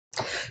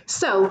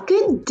So,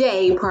 good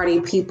day,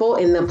 party people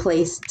in the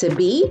place to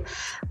be.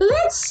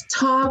 Let's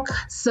talk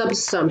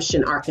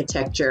subsumption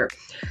architecture.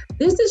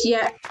 This is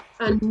yet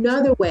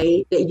another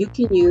way that you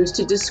can use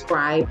to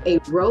describe a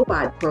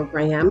robot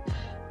program,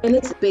 and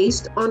it's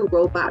based on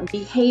robot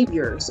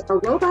behaviors. A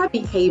robot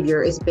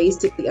behavior is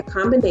basically a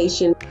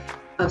combination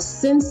of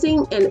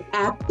sensing and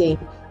acting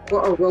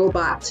for a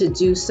robot to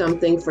do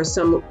something for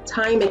some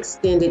time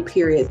extended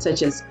period,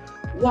 such as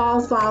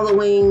wall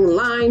following,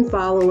 line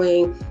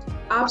following,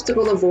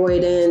 obstacle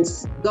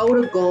avoidance, go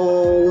to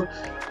goal,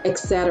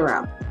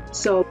 etc.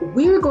 So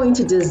we're going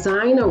to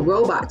design a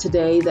robot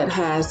today that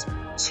has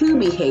two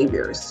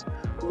behaviors.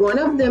 One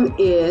of them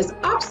is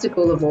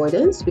obstacle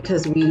avoidance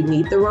because we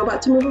need the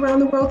robot to move around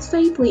the world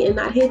safely and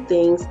not hit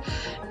things.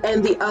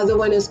 And the other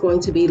one is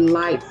going to be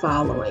light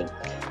following.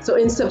 So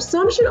in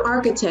subsumption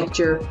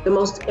architecture, the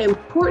most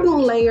important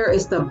layer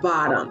is the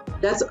bottom.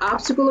 That's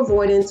obstacle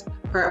avoidance.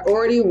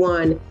 Priority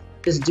one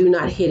is do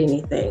not hit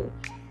anything.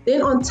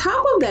 Then on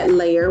top of that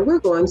layer, we're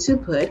going to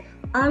put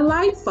our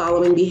light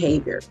following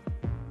behavior.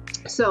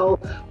 So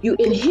you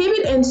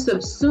inhibit and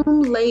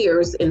subsume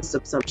layers in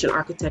subsumption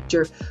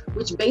architecture,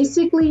 which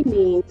basically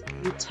means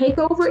you take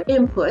over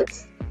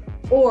inputs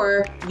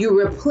or you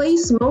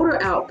replace motor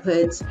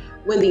outputs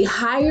when the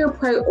higher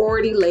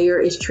priority layer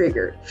is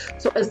triggered.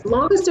 So as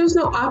long as there's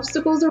no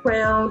obstacles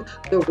around,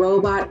 the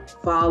robot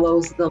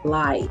follows the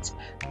light.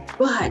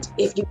 But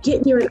if you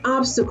get near an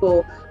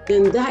obstacle,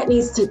 then that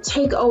needs to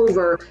take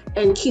over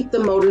and keep the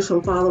motors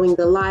from following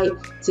the light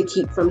to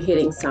keep from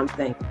hitting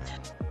something.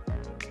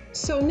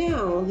 So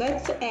now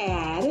let's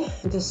add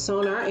the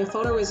sonar and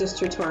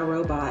photoresistor to our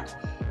robot.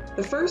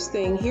 The first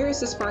thing, here is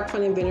the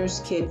SparkFun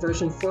Inventors Kit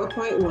version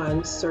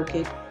 4.1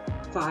 circuit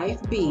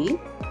 5B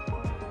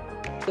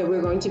that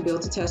we're going to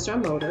build to test our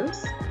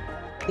motors.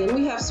 Then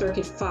we have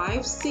circuit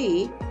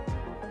 5C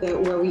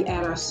where we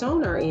add our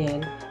sonar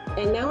in.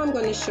 And now I'm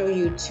going to show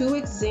you two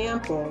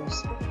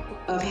examples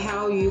of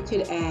how you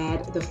could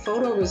add the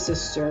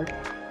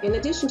photoresistor in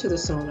addition to the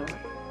sonar.